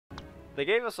They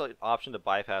gave us an option to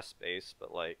bypass space,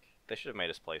 but like they should have made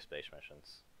us play space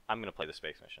missions. I'm gonna play the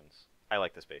space missions. I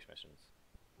like the space missions.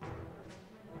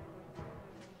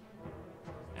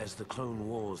 As the Clone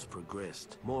Wars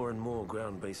progressed, more and more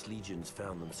ground-based legions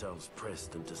found themselves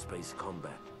pressed into space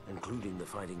combat, including the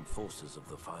fighting forces of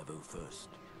the 501st.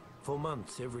 For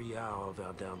months, every hour of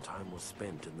our downtime was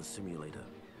spent in the simulator,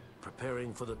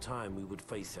 preparing for the time we would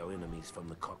face our enemies from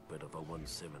the cockpit of a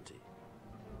 170.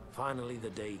 Finally,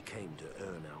 the day came to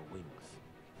earn our wings.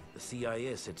 The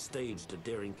CIS had staged a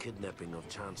daring kidnapping of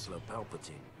Chancellor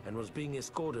Palpatine, and was being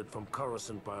escorted from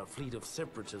Coruscant by a fleet of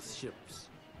separatist ships.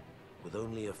 With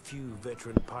only a few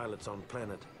veteran pilots on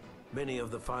planet, many of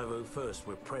the 501st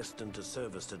were pressed into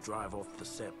service to drive off the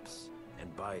Seps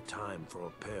and buy time for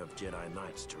a pair of Jedi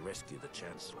Knights to rescue the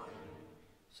Chancellor.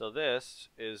 So this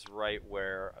is right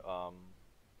where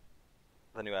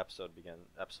the new episode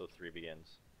Episode 3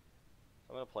 begins.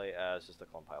 I'm gonna play as just a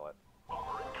clone pilot.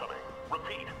 Bomber incoming.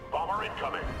 Repeat, bomber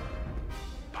incoming.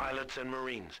 Pilots and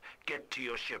Marines, get to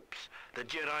your ships. The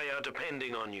Jedi are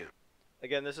depending on you.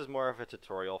 Again, this is more of a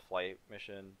tutorial flight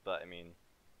mission, but I mean,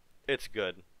 it's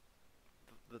good.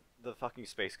 The fucking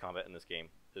space combat in this game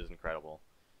is incredible.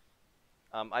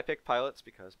 I picked pilots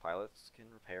because pilots can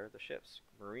repair the ships.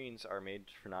 Marines are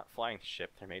made for not flying the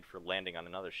ship, they're made for landing on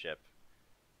another ship.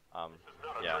 This is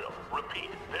not a Yeah. drill. Repeat,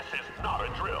 this is not a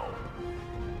drill.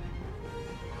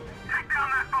 Take down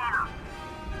that bomber!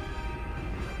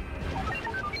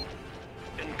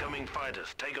 Incoming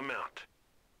fighters, take them out.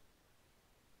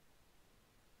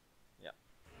 Yeah.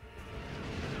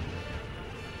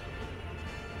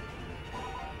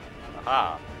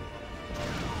 Aha!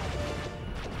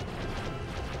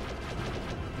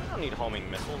 I don't need homing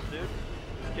missiles, dude. You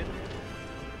kidding me?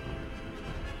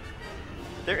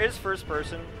 There is first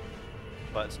person,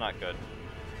 but it's not good.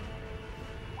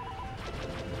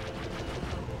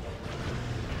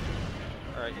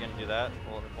 Alright, you gonna do that?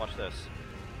 Well, watch this.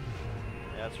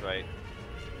 Yeah, that's right.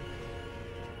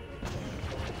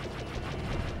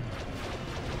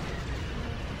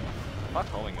 Fuck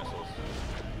homing missiles.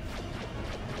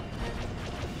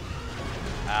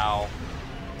 Ow.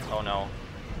 Oh no.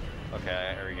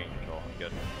 Okay, I regained control. I'm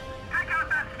good. Take out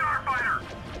that starfighter!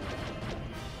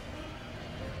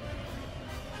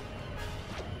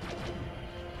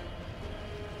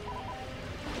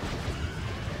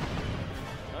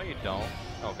 No, you don't.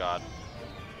 Oh god.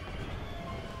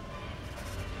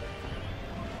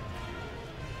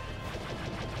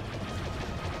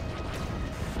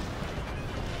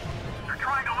 They're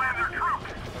trying to land their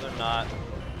troops! No, they're not.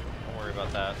 Don't worry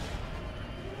about that.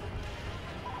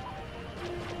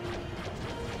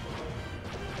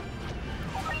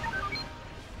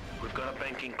 We've got a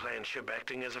banking clan ship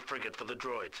acting as a frigate for the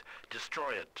droids.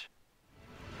 Destroy it.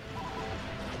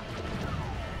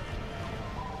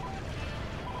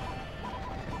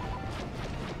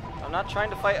 I'm not trying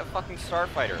to fight a fucking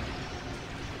starfighter.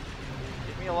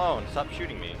 Leave me alone. Stop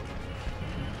shooting me.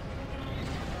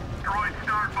 Droid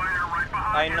starfighter right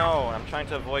behind I you! know. I'm trying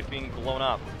to avoid being blown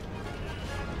up.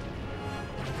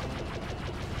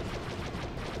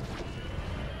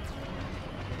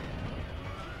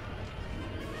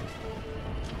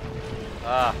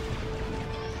 Ah.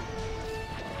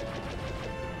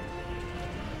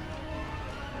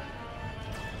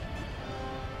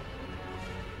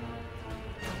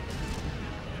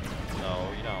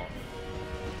 No, you don't.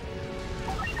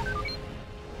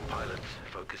 Pilots,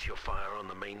 focus your fire on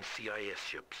the main CIS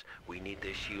ships. We need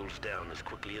their shields down as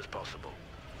quickly as possible.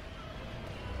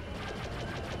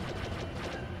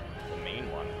 The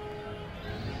main one.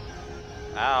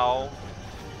 Ow.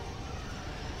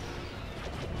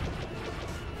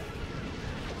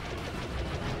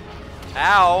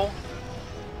 Ow!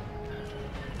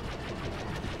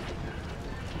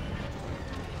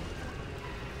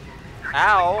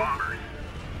 Ow! Bombers.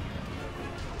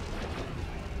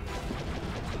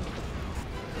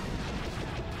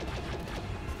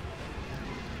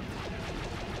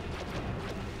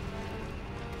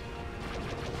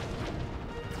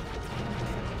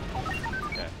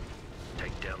 Okay.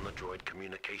 Take down the droid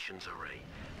communications array.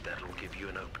 That'll give you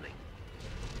an opening.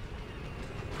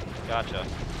 Gotcha.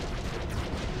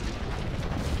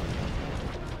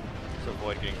 Let's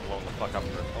avoid getting blown the fuck up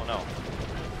first. Oh no.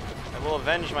 I will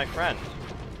avenge my friend.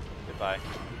 Goodbye.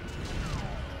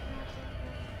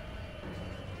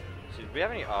 See, do we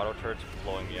have any auto turrets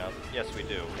blowing me up? Yes, we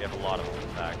do. We have a lot of them, in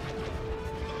fact.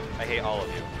 I hate all of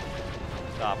you.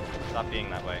 Stop. Stop being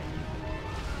that way.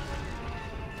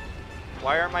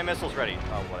 Why aren't my missiles ready?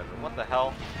 Oh, whatever. What the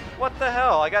hell? What the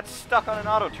hell? I got stuck on an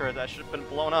auto turret that should have been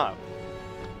blown up.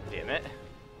 Damn it.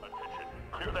 Attention,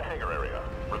 clear the hangar area.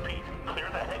 Repeat, clear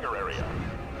the hangar area.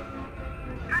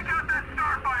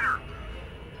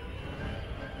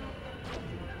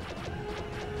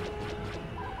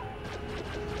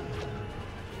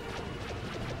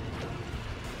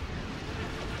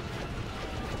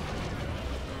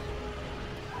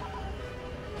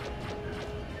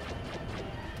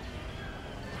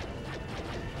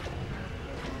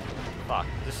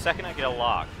 the second I get a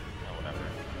lock. No, whatever.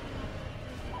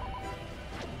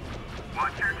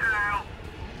 Watch your tail.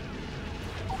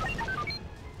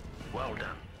 Well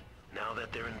done. Now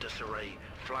that they're in disarray,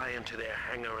 fly into their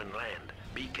hangar and land.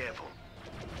 Be careful.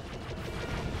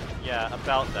 Yeah,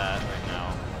 about that right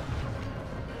now.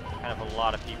 Kind of a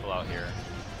lot of people out here.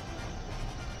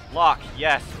 Lock,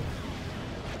 yes!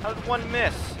 How did one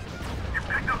miss? You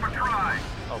picked up a try.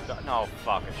 Oh god, no,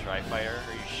 fuck, a tri-fighter?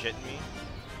 Are you shitting me?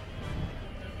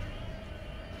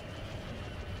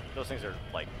 Those things are,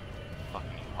 like, fucking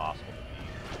impossible to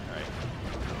beat. Alright.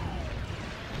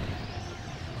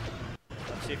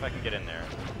 Let's see if I can get in there.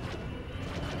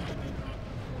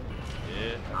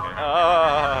 Yeah, okay.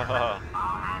 Oh!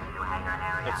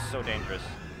 It's so dangerous.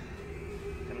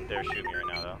 Couldn't dare shoot me right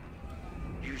now, though.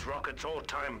 Use rockets or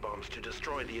time bombs to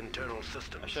destroy the internal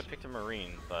systems. I should have picked a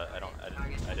Marine, but I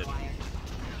didn't.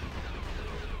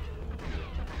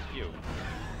 You.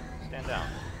 Stand down.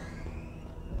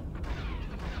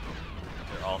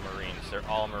 They're all Marines. They're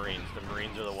all Marines. The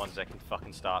Marines are the ones that can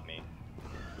fucking stop me.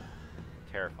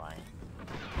 Terrifying.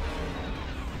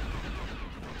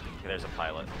 Okay, there's a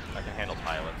pilot. I can handle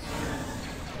pilots.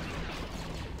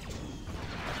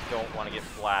 I don't want to get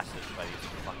blasted by these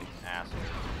fucking assholes.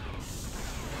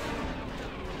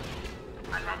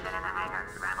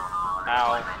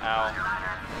 Ow, ow.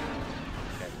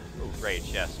 Okay. Ooh,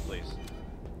 rage, yes, please.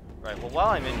 Right, well, while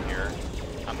I'm in here,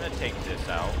 I'm gonna take this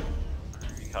out,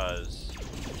 because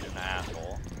I'm an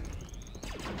asshole.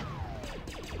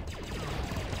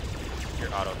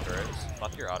 Your auto turrets.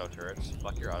 Fuck your auto turrets.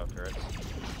 Fuck your auto turrets.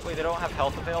 Wait, they don't have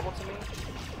health available to me?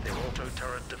 Their auto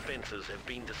turret defenses have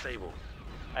been disabled.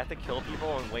 I have to kill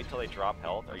people and wait till they drop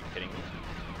health? Are you kidding me?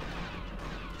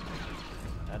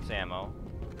 That's ammo.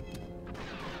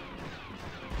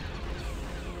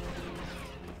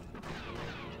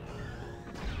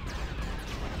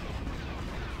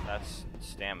 That's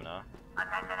stamina.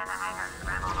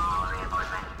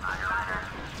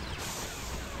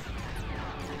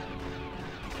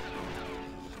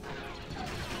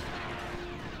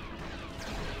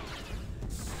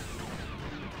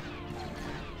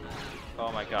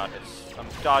 Oh my god, I'm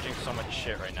dodging so much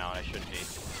shit right now and I shouldn't be.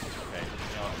 Okay,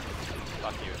 you know what?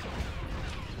 Fuck you.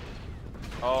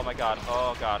 Oh my god,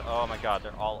 oh god, oh my god,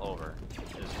 they're all over.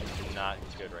 This is not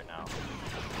good right now.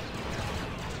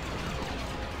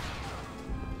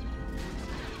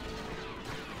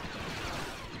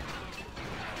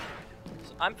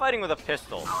 So I'm fighting with a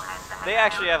pistol. They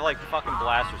actually have like fucking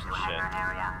blasters and shit.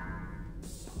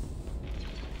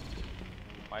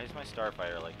 Why is my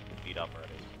starfighter like beat up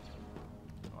already?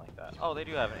 Like that. Oh, they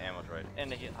do have an ammo droid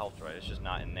and a health droid. It's just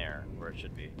not in there where it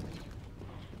should be.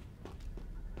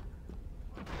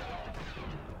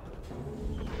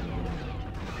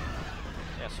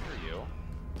 Yeah, screw you.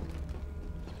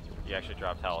 You actually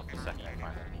dropped health the second I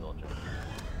find that villager.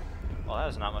 Well, that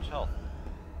is not much health.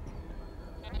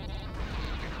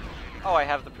 Oh, I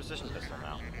have the precision pistol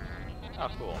now. Oh,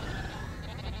 cool.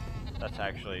 That's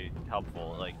actually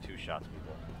helpful. It, like, two-shots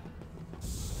people.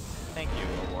 Thank you,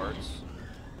 awards.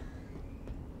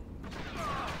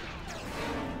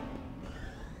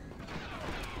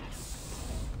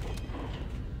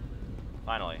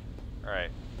 Finally.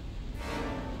 Alright.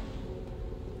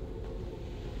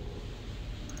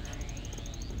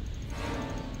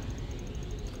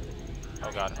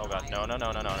 Oh god, oh god. No, no,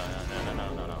 no, no, no, no, no, no, no,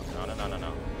 no, no, no, no, no, no,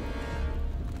 no.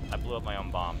 I blew up my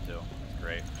own bomb, too. That's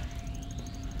great.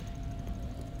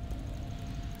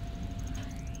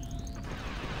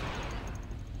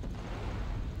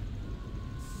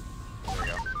 There we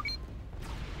go.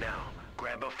 Now,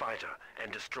 grab a fighter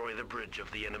and destroy the bridge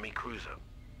of the enemy cruiser.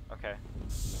 Okay.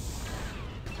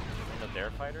 The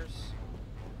dare fighters?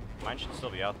 Mine should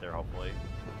still be out there, hopefully.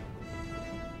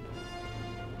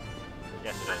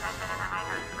 Yes, it is.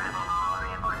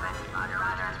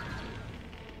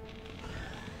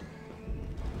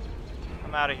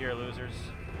 I'm out of here, losers.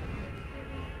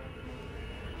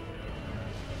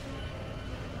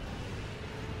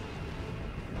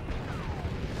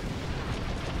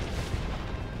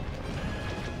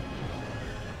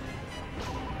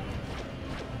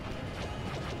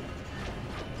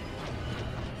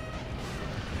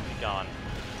 Be gone.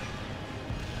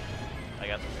 I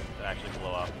got something to actually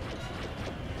blow up.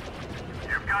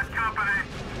 You've got company.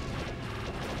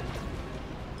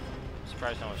 I'm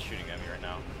surprised no one's shooting at me right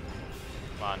now.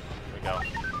 Come on, here we go.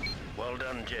 Well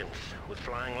done, gents. With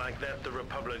flying like that, the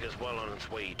Republic is well on its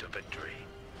way to victory.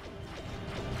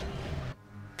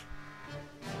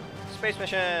 Space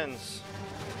missions!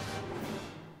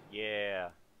 Yeah.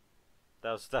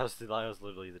 That was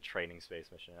literally the training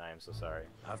space mission. I am so sorry.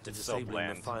 After It's so disabling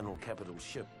the bland. final capital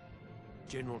ship,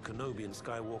 General Kenobi and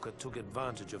Skywalker took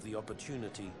advantage of the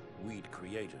opportunity we'd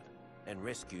created and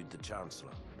rescued the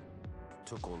Chancellor.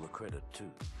 Took all the credit,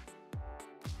 too.